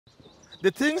The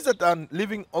things that a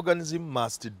living organism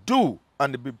must do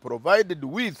and be provided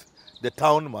with, the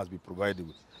town must be provided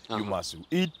with. You must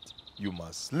eat, you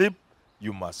must sleep,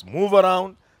 you must move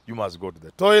around, you must go to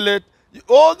the toilet.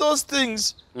 All those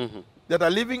things that a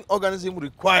living organism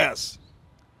requires,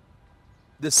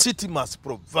 the city must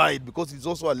provide, because it's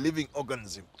also a living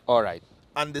organism. All right.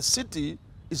 And the city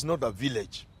is not a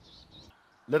village.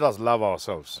 Let us love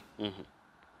ourselves.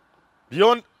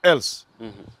 Beyond else,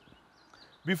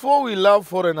 before we love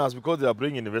foreigners because they are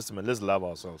bringing investment, let's love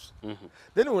ourselves.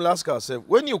 Then we'll ask ourselves,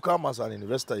 when you come as an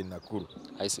investor in Nakuru,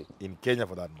 I see. in Kenya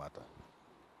for that matter,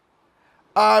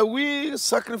 are we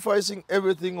sacrificing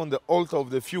everything on the altar of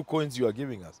the few coins you are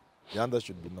giving us? The answer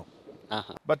should be no.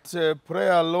 But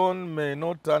prayer alone may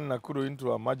not turn Nakuru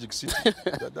into a magic city.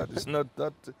 that is not,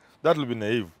 that will be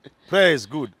naive. Prayer is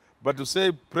good, but to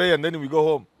say pray and then we go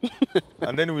home,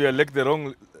 and then we elect the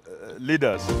wrong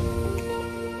leaders.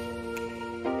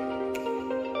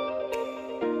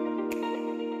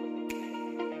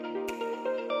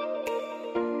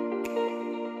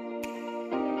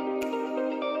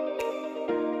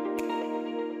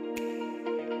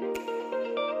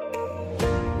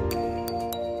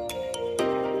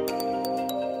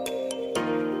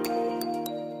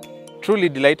 Truly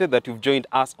delighted that you've joined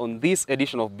us on this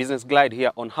edition of Business Glide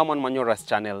here on Herman Manyora's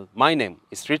channel. My name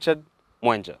is Richard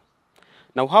Mwenja.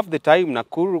 Now, half the time,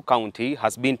 Nakuru County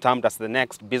has been termed as the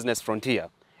next business frontier.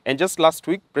 And just last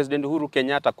week, President Uhuru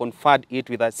Kenyatta conferred it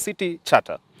with a city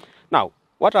charter. Now,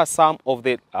 what are some of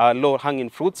the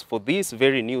low-hanging fruits for this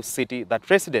very new city that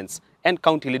residents and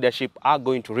county leadership are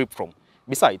going to reap from?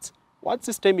 Besides, what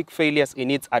systemic failures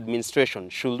in its administration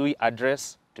should we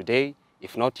address today,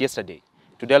 if not yesterday?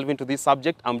 To delve into this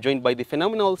subject, I'm joined by the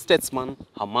phenomenal statesman,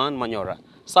 Herman Manyora.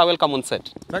 Sir, welcome on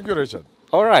set. Thank you, Richard.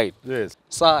 All right. Yes.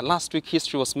 Sir, last week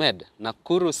history was made.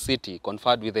 Nakuru City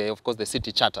conferred with, of course, the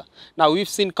city charter. Now, we've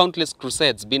seen countless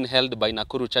crusades being held by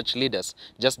Nakuru church leaders,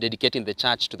 just dedicating the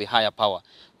church to the higher power.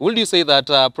 Would you say that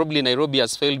probably Nairobi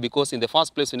has failed because in the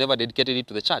first place we never dedicated it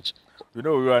to the church? You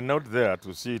know, we were not there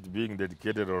to see it being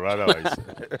dedicated or otherwise.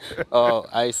 Oh,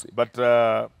 I see.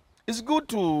 But it's good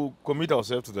to commit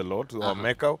ourselves to the Lord, to our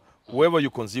Maker, whoever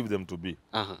you conceive them to be.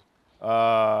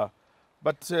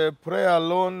 But prayer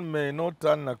alone may not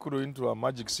turn Nakuru into a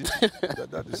magic city.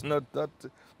 that is not,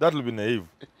 that will be naive.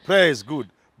 Prayer is good,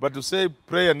 but to say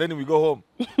pray and then we go home,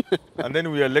 and then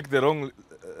we elect the wrong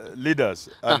leaders,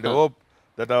 and hope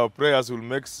that our prayers will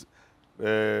make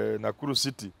Nakuru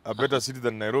city a better city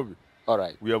than Nairobi. All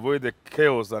right. We avoid the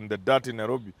chaos and the dirt in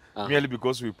Nairobi merely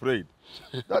because we prayed.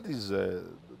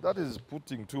 That is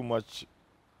putting too much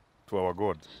to our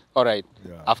God. All right.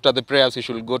 Yeah. After the prayers, we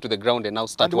should go to the ground and now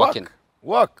start working.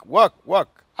 Work.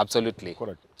 Absolutely.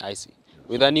 Correct. I see.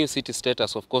 With a new city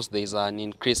status, of course, there is an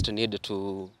increased need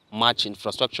to match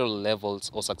infrastructural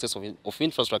levels or success of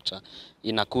infrastructure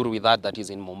in Nakuru with that is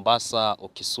in Mombasa or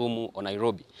Kisumu or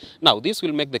Nairobi. Now, this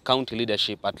will make the county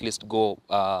leadership at least go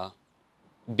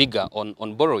bigger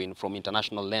on borrowing from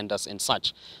international lenders and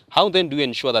such. How then do you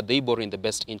ensure that they borrow in the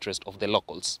best interest of the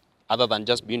locals, other than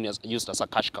just being used as a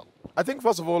cash cow? I think,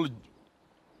 first of all,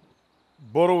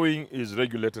 borrowing is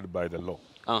regulated by the law.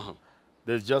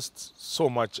 There's just so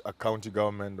much a county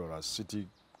government or a city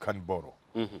can borrow.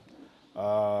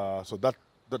 So that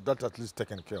at least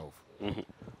taken care of.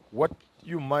 What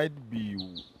you might be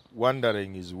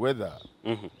wondering is whether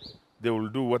they will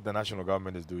do what the national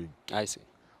government is doing. I see.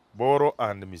 Borrow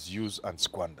and misuse and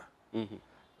squander.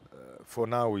 For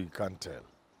now, we can't tell.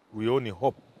 We only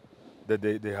hope that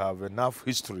they have enough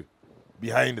history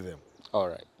behind them. All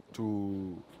right.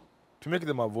 To make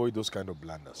them avoid those kind of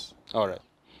blunders. All right.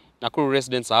 Nakuru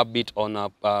residents are a bit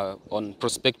on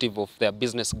perspective of their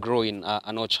business growing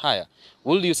a notch higher.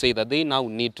 Will you say that they now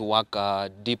need to work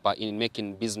deeper in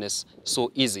making business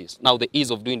so easy? Now, the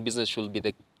ease of doing business should be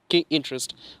the key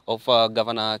interest of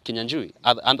Governor Kinyanjui,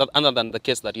 other than the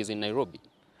case that is in Nairobi.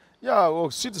 Yeah,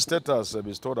 well, city status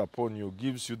bestowed upon you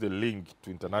gives you the link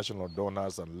to international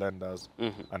donors and lenders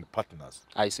and partners.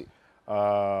 I see.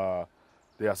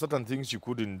 There are certain things you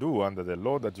couldn't do under the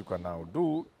law that you can now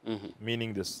do,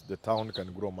 meaning the town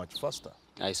can grow much faster.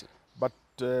 I see. But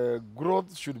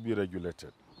growth should be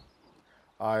regulated.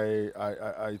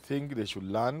 I think they should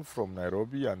learn from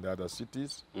Nairobi and the other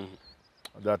cities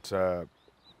that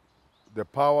the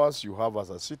powers you have as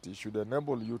a city should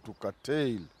enable you to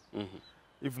curtail,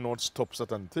 if not stop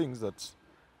certain things that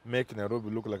make Nairobi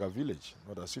look like a village,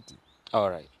 not a city. All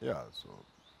right. Yeah, so,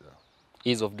 yeah.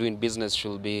 Ease of doing business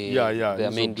should be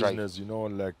their main drive. Business, you know,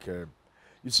 like,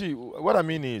 you see, what I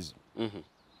mean is,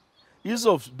 ease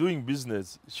of doing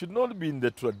business should not be in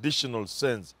the traditional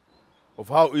sense of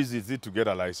how easy is it to get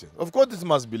a license. Of course, it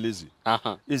must be easy.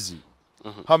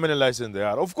 How many licenses there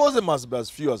are? Of course, there must be as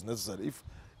few as necessary.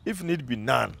 If need be,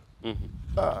 none.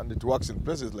 And it works in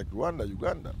places like Rwanda,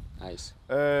 Uganda. Nice.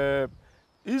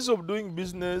 Ease of doing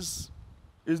business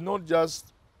is not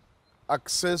just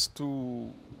access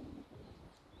to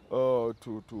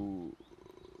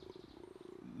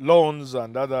loans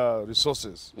and other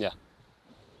resources. Yeah.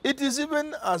 It is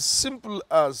even as simple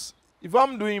as, if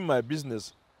I'm doing my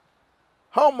business,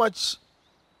 how much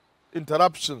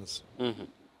interruptions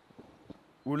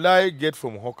will I get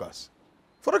from hawkers?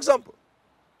 For example,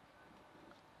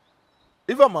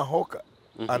 if I'm a hawker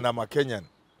and I'm a Kenyan,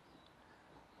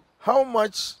 how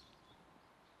much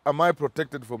am I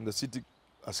protected from the city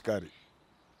askari?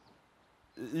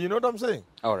 You know what I'm saying?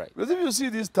 All right. Because if you see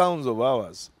these towns of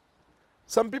ours,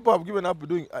 some people have given up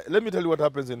doing. Let me tell you what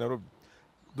happens in Nairobi.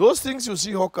 Those things you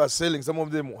see hawkers selling, some of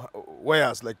them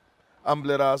wares like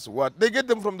umbrellas, they get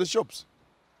them from the shops.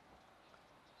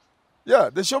 Yeah,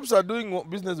 the shops are doing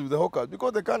business with the hawkers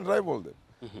because they can't rival them.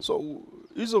 So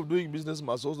ease of doing business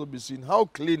must also be seen. How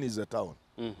clean is the town?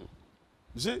 You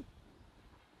see?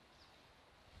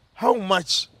 How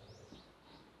much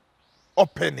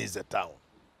open is the town?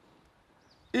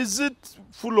 Is it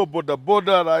full of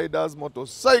border riders,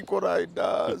 motorcycle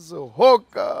riders,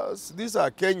 hawkers? These are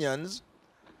Kenyans,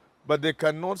 but they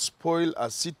cannot spoil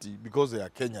a city because they are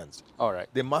Kenyans. All right.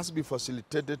 They must be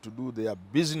facilitated to do their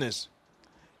business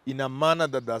in a manner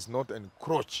that does not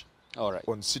encroach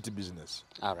on city business.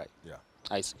 All right. Yeah.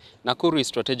 I see. Nakuru is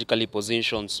strategically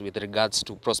positioned with regards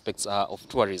to prospects of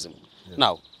tourism. Yes.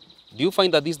 Now, do you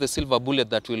find that this is the silver bullet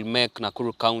that will make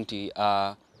Nakuru County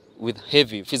with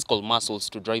heavy fiscal muscles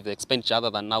to drive the expenditure, other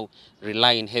than now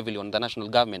relying heavily on the national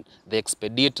government? They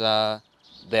expedite their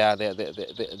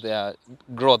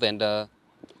growth and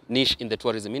niche in the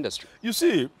tourism industry. You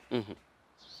see,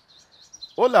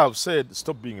 all I've said,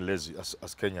 stop being lazy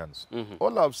as Kenyans.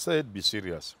 All I've said, be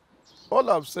serious. All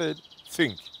I've said,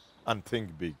 think, and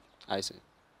think big. I see.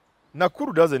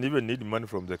 Nakuru doesn't even need money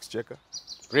from the exchequer.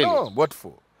 Really? No, what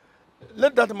for?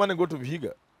 Let that money go to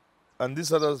Vihiga and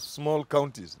these other small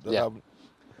counties. That have.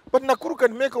 But Nakuru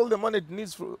can make all the money it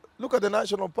needs. Look at the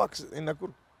national parks in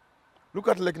Nakuru. Look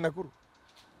at Lake Nakuru.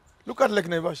 Look at Lake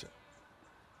Naivasha.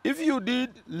 If you did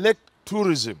lake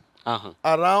tourism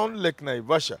around Lake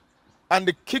Naivasha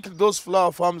and kicked those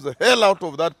flower farms the hell out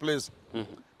of that place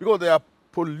because they are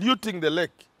polluting the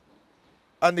lake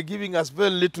and giving us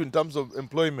very little in terms of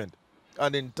employment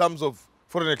and in terms of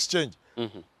foreign exchange.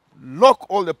 Lock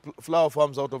all the flower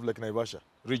farms out of Lake Naivasha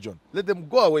region. Let them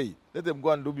go away. Let them go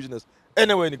and do business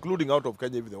anywhere, including out of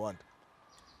Kenya if they want.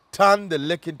 Turn the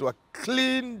lake into a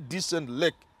clean, decent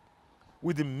lake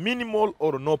with minimal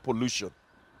or no pollution.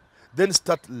 Then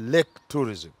start lake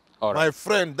tourism. All right. My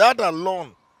friend, that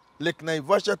alone, Lake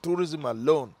Naivasha tourism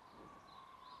alone,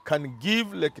 can give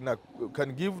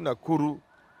Nakuru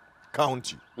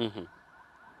County,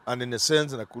 and in a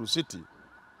sense Nakuru City,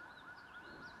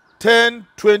 10,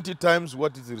 20 times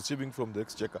what it's receiving from the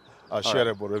exchequer as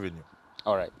shareable revenue.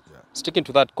 All right. Yeah. Sticking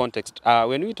to that context,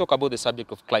 when we talk about the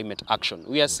subject of climate action,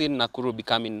 we are seeing Nakuru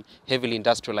becoming heavily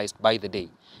industrialized by the day.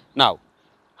 Now,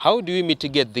 how do we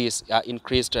mitigate this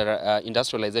increased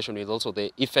industrialization with also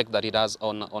the effect that it has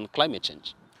on climate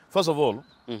change? First of all,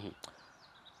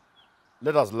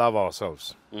 let us love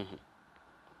ourselves.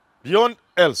 Beyond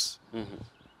else,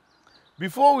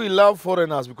 before we love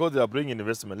foreigners because they are bringing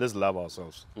investment, let's love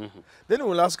ourselves. Then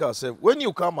we'll ask ourselves, when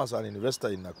you come as an investor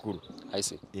in Nakuru, I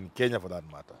see, in Kenya for that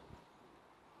matter,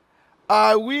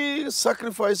 are we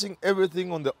sacrificing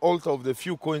everything on the altar of the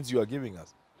few coins you are giving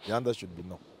us? The answer should be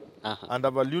no. And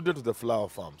I've alluded to the flower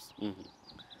farms.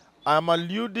 I'm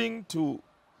alluding to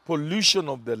pollution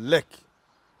of the lake.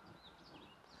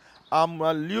 I'm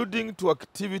alluding to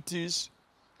activities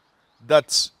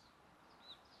that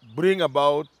bring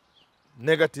about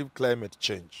negative climate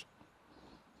change.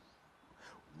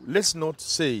 Let's not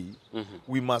say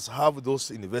we must have those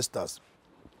investors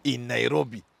in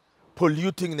Nairobi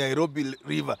polluting Nairobi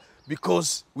River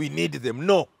because we need them.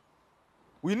 No.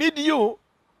 We need you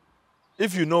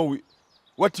if you know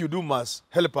what you do must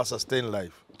help us sustain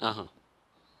life.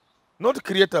 Not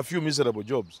create a few miserable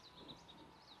jobs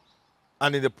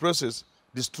and in the process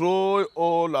destroy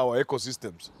all our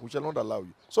ecosystems. We shall not allow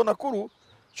you. So Nakuru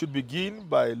should begin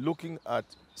by looking at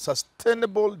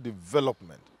sustainable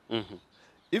development.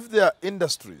 If there are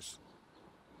industries,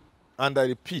 and I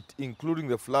repeat, including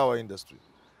the flower industry,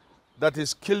 that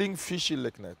is killing fish in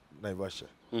Lake Naivasha,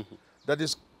 that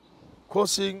is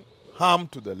causing harm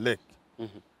to the lake,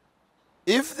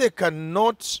 if they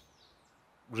cannot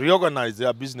reorganize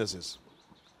their businesses,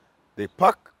 they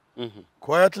park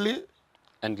quietly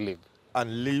And live.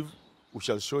 And live. We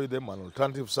shall show them an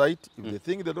alternative site. If they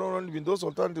think they don't want to be in those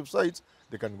alternative sites,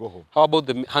 they can go home. How about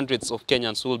the hundreds of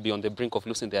Kenyans who will be on the brink of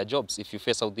losing their jobs if you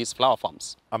face out these flower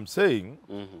farms? I'm saying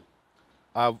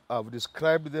I've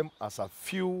described them as a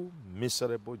few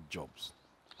miserable jobs.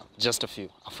 Just a few,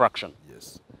 a fraction.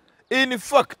 Yes. In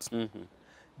fact,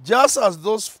 just as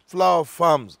those flower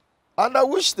farms, and I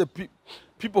wish the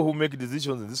people who make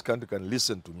decisions in this country can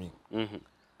listen to me.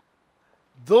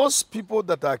 Those people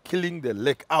that are killing the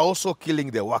lake are also killing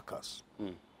the workers.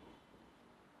 Yes.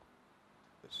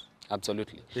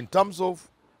 Absolutely. In terms of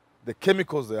the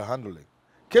chemicals they are handling.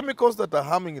 Chemicals that are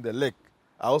harming the lake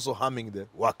are also harming the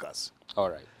workers.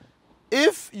 All right.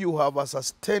 If you have a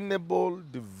sustainable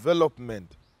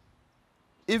development,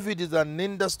 if it is an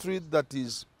industry that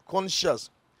is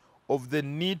conscious of the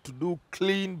need to do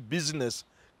clean business,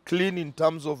 clean in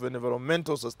terms of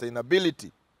environmental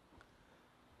sustainability,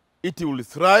 it will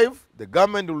thrive, the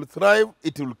government will thrive,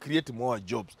 it will create more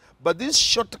jobs. But these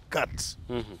shortcuts,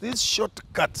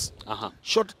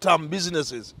 short-term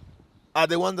businesses are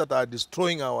the ones that are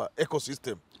destroying our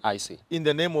ecosystem. I see. In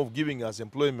the name of giving us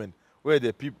employment where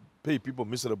they pay people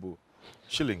miserable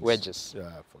shillings. Wages. Yeah,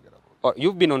 forget about it.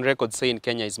 You've been on record saying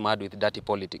Kenya is mad with dirty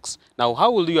politics. Now, how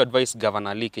will you advise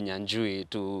Governor Kinyanjui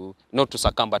to not to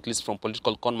succumb at least from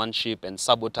political conmanship and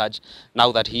sabotage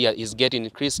now that he is getting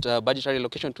increased budgetary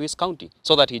allocation to his county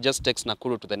so that he just takes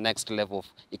Nakuru to the next level of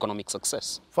economic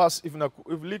success? First, if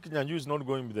Kinyanjui is not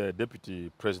going to be the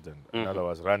deputy president, in other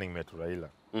words, running mate to Raila,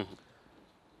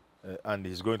 and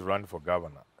he's going to run for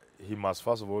governor, he must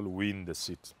first of all win the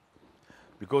seat.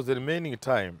 Because the remaining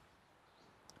time,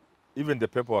 even the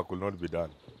paperwork will not be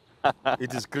done.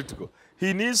 It is critical.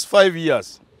 He needs 5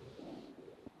 years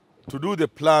to do the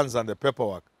plans and the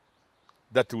paperwork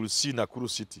that will see Nakuru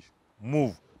City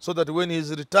move, so that when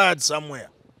he's retired somewhere,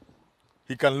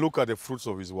 he can look at the fruits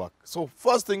of his work. So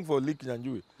first thing for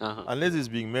Kinyanjui, unless he's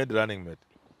being made running mate,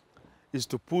 is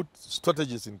to put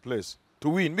strategies in place to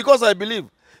win. Because I believe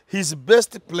he's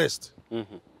best placed.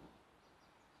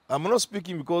 I'm not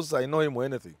speaking because I know him or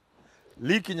anything.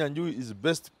 Kinyanjui is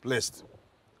best placed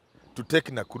to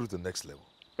take Nakuru to the next level.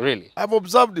 Really? I've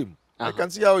observed him. I can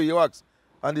see how he works.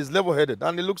 And he's level-headed.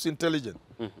 And he looks intelligent.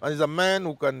 And he's a man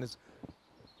who can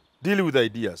deal with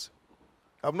ideas.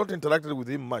 I've not interacted with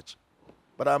him much.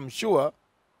 But I'm sure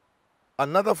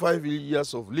another 5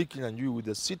 years of Kinyanjui with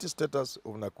the city status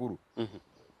of Nakuru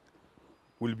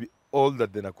will be all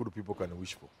that the Nakuru people can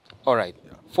wish for. All right.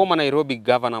 Yeah. Former Nairobi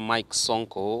Governor Mike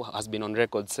Sonko has been on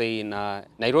record saying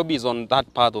Nairobi is on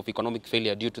that path of economic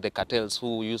failure due to the cartels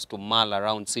who used to mull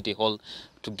around City Hall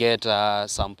to get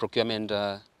some procurement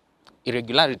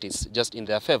irregularities just in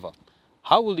their favor.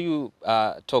 How will you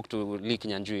talk to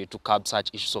Kinyanjui to curb such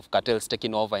issues of cartels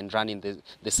taking over and running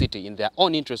the city in their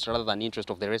own interest rather than the interest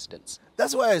of the residents?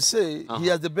 That's why I say he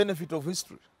has the benefit of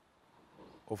history,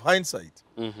 of hindsight.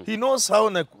 He knows how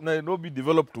Nairobi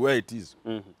developed where it is.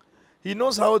 He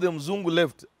knows how the Mzungu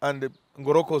left and the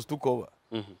Ngorokos took over.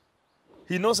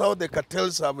 He knows how the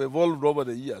cartels have evolved over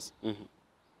the years.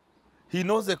 He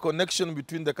knows the connection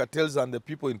between the cartels and the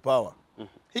people in power.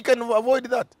 He can avoid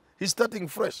that. He's starting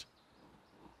fresh.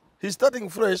 He's starting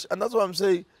fresh, and that's why I'm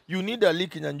saying you need a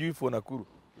Kinyanjui for Nakuru.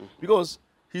 Because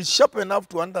he's sharp enough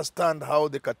to understand how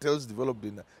the cartels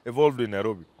evolved in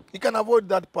Nairobi. He can avoid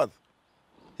that path.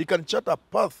 He can chart a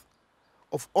path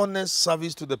of honest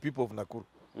service to the people of Nakuru.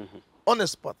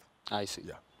 Honest path. I see.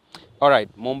 Yeah. All right.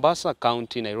 Mombasa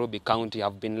County, Nairobi County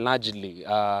have been largely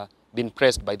been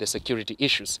pressed by the security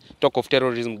issues. Talk of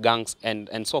terrorism, gangs,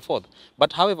 and so forth.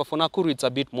 But however, for Nakuru, it's a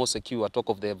bit more secure. Talk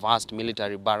of the vast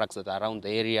military barracks that are around the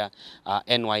area,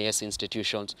 NYS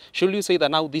institutions. Should you say that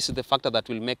now this is the factor that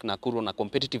will make Nakuru on a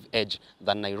competitive edge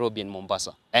than Nairobi and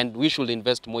Mombasa? And we should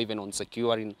invest more even on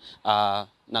securing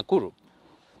Nakuru?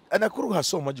 And Nakuru has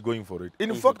so much going for it.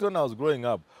 In fact, when I was growing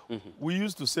up, we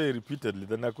used to say repeatedly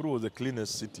that Nakuru was the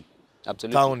cleanest city.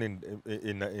 Absolutely. Town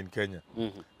in Kenya.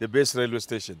 The best railway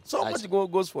station. So much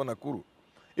goes for Nakuru.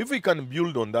 If we can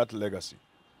build on that legacy,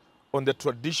 on the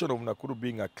tradition of Nakuru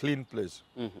being a clean place,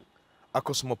 a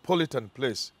cosmopolitan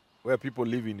place where people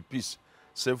live in peace,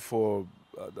 save for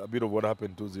a bit of what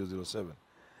happened in 2007.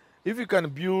 If we can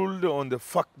build on the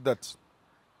fact that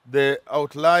the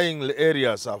outlying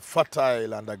areas are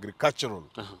fertile and agricultural,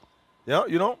 yeah,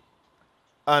 you know,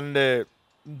 and the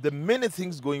many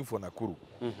things going for Nakuru,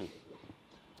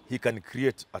 he can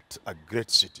create a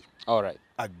great city. All right.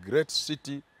 A great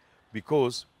city,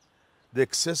 because the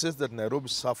excesses that Nairobi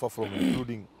suffer from,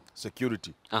 including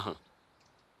security,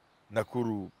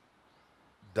 Nakuru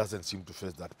doesn't seem to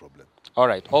face that problem. All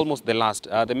right, almost the last.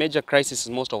 The major crisis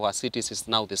in most of our cities is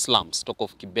now the slums. Talk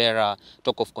of Kibera,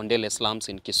 talk of Kondele slums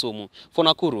in Kisumu. For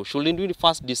Nakuru, shouldn't we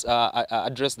first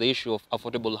address the issue of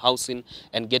affordable housing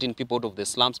and getting people out of the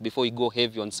slums before we go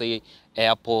heavy on, say,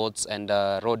 airports and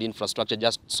road infrastructure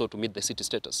just so to meet the city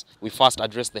status? We first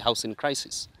address the housing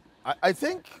crisis. I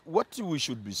think what we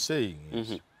should be saying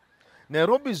is,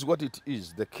 Nairobi is what it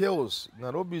is, the chaos.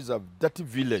 Nairobi is a dirty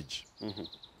village.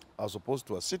 As opposed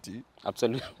to a city.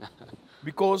 Absolutely.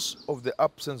 Because of the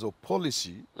absence of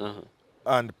policy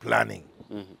and planning.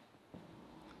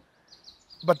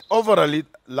 But overall,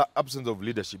 absence of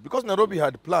leadership. Because Nairobi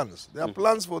had plans. There are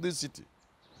plans for this city.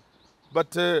 But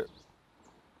the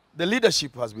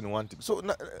leadership has been wanting. So,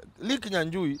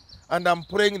 Kinyanjui, and I'm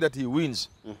praying that he wins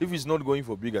if he's not going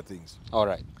for bigger things. All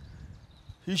right.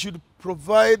 He should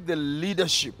provide the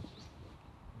leadership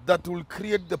that will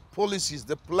create the policies,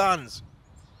 the plans,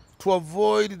 to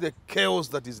avoid the chaos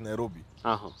that is Nairobi.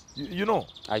 You know?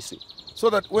 I see. So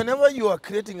that whenever you are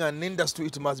creating an industry,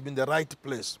 it must be in the right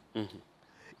place.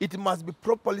 It must be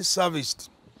properly serviced,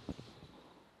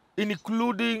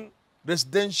 including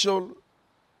residential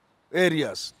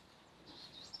areas.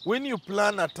 When you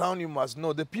plan a town, you must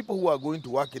know the people who are going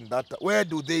to work in that town, where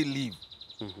do they live?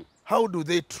 How do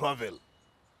they travel?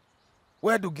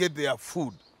 Where to get their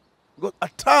food? Because a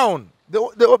town,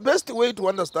 the best way to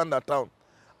understand a town,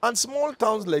 and small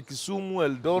towns like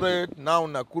Kisumu, Eldoret, now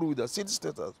Nakuru with a city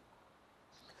status,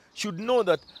 should know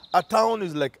that a town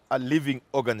is like a living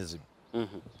organism.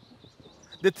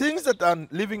 The things that a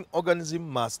living organism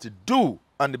must do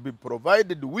and be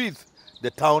provided with,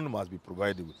 the town must be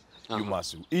provided with. You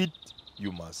must eat,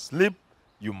 you must sleep,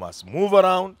 you must move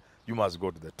around, you must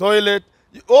go to the toilet.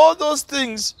 All those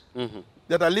things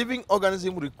that a living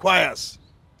organism requires,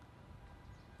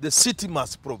 the city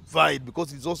must provide,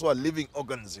 because it's also a living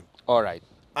organism. All right.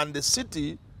 And the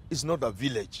city is not a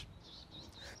village.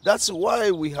 That's why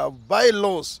we have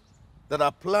bylaws that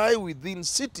apply within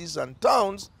cities and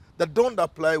towns that don't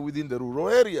apply within the rural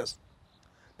areas.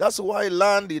 That's why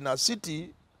land in a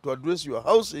city, to address your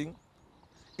housing,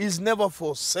 is never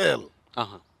for sale.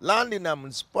 Land in a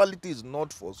municipality is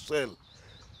not for sale.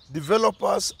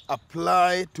 Developers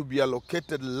apply to be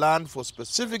allocated land for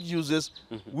specific uses,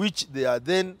 which they are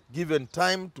then given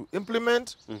time to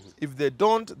implement. If they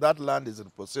don't, that land is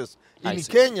repossessed. In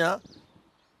Kenya,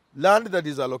 land that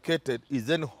is allocated is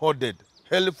then hoarded,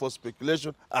 held for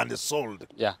speculation, and sold.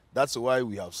 Yeah. That's why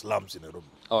we have slums in Nairobi.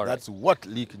 That's what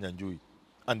Kinyanjui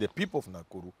and the people of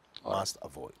Nakuru must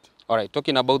avoid. All right,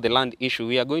 talking about the land issue,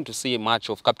 we are going to see a march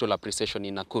of capital appreciation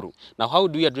in Nakuru. Now, how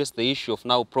do we address the issue of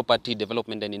now property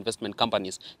development and investment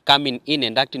companies coming in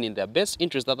and acting in their best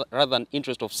interest rather than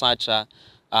interest of such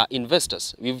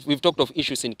investors? We've talked of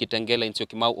issues in Kitengela, in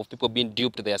Syokimau, of people being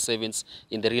duped their savings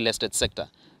in the real estate sector.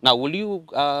 Now, will you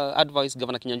advise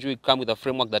Governor Kinyanjui come with a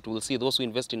framework that will see those who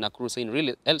invest in Nakuru, say in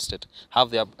real estate, have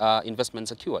their investment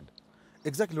secured?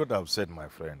 Exactly what I've said, my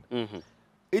friend.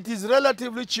 It is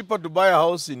relatively cheaper to buy a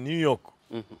house in New York,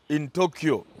 in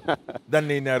Tokyo,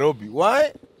 than in Nairobi.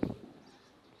 Why?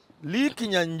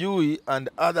 Kinyanjui and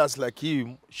others like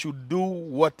him should do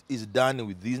what is done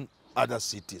within other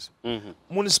cities.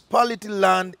 Municipality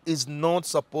land is not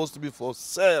supposed to be for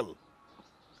sale.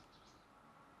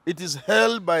 It is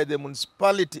held by the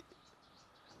municipality,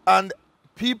 and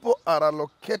people are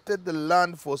allocated the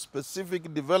land for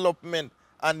specific development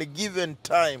and a given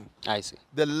time. I see.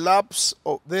 The lapse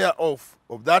of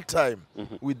that time,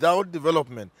 without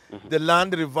development, the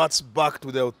land reverts back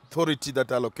to the authority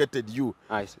that allocated you.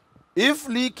 I see. If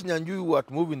Kinyanjui were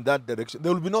to move in that direction,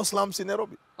 there will be no slums in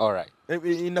Nairobi. All right.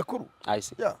 In Nakuru. I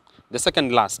see. Yeah. The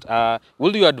second last,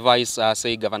 will you advise,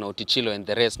 say, Governor Otichilo and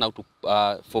the rest now to,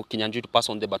 for Kinyanjui to pass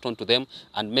on the baton to them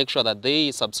and make sure that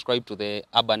they subscribe to the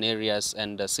Urban Areas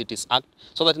and Cities Act,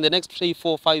 so that in the next 3,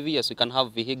 4, 5 years we can have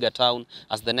Vihiga town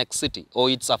as the next city? Or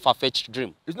it's a far-fetched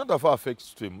dream? It's not a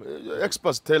far-fetched dream.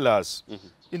 Experts tell us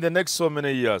in the next so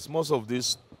many years, most of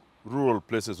these rural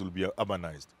places will be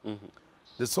urbanized.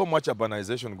 There's so much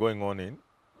urbanization going on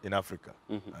in Africa,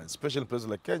 especially in places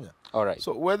like Kenya. All right.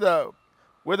 So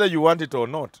whether you want it or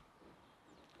not,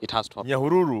 it has to happen.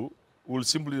 Nyahururu will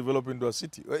simply develop into a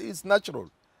city. It's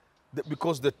natural,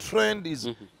 because the trend is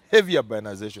heavy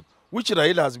urbanization, which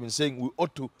Raila has been saying we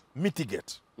ought to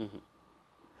mitigate.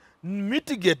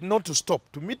 Mitigate, not to stop,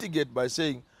 to mitigate by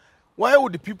saying, why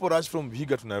would the people rush from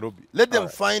Vihiga to Nairobi? Let them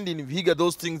find in Vihiga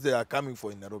those things they are coming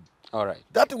for in Nairobi. All right.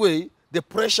 That way, the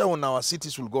pressure on our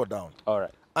cities will go down. All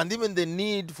right. And even the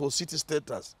need for city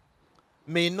status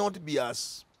may not be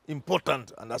as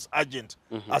important and as urgent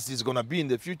as it's going to be in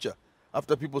the future.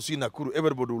 after people see Nakuru,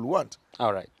 everybody will want.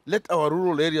 All right. Let our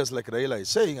rural areas, like Raila is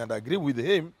saying, and I agree with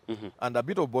him, and a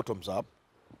bit of bottoms up,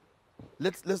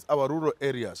 let our rural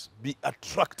areas be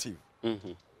attractive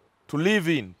to live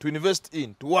in, to invest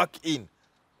in, to work in,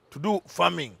 to do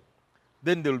farming.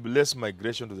 Then there will be less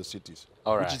migration to the cities,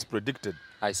 which is predicted.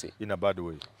 I see. In a bad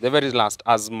way. The very last,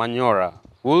 as Manyora,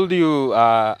 would you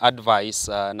advise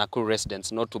Nakuru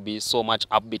residents not to be so much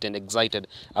upbeat and excited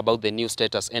about the new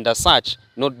status, and as such,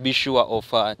 not be sure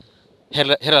of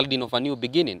heralding of a new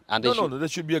beginning? And no, they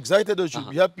should be excited, they should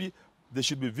be happy, they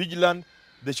should be vigilant,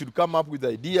 they should come up with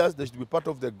ideas, they should be part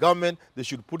of the government, they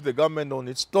should put the government on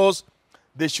its toes,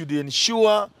 they should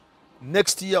ensure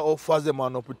next year offers them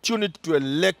an opportunity to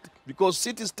elect, because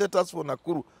city status for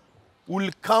Nakuru will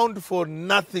count for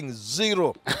nothing,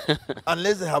 zero,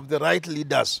 unless they have the right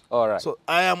leaders. All right. So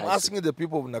I am asking the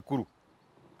people of Nakuru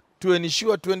to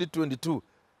ensure 2022,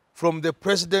 from the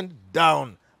president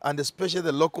down, and especially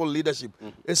the local leadership,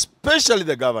 especially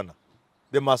the governor,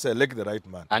 they must elect the right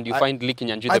man. And you find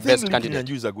Kinyanjui the best candidate? I think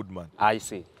Kinyanjui is a good man. I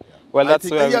see. Yeah. Well, that's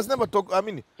where he has never talked. I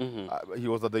mean, he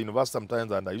was at the university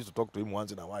sometimes, and I used to talk to him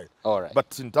once in a while. All right.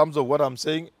 But in terms of what I'm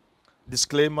saying,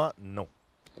 disclaimer, no.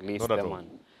 At least not at all.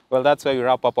 Well, that's where we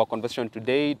wrap up our conversation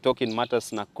today, talking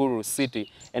matters Nakuru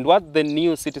City and what the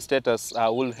new city status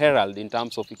will herald in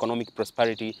terms of economic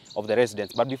prosperity of the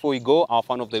residents. But before we go, our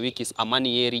fan of the week is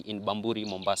Amani Yeri in Bamburi,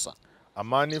 Mombasa.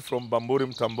 Amani from Bamburi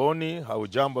Mtamboni,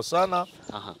 haujambo sana,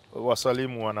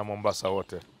 wasalimu wana Mombasa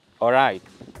wote. All right.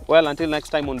 Well, until next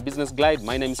time on Business Glide,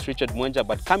 my name is Richard Mwenja,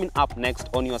 but coming up next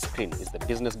on your screen is the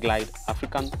Business Glide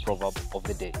African Proverb of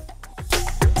the Day.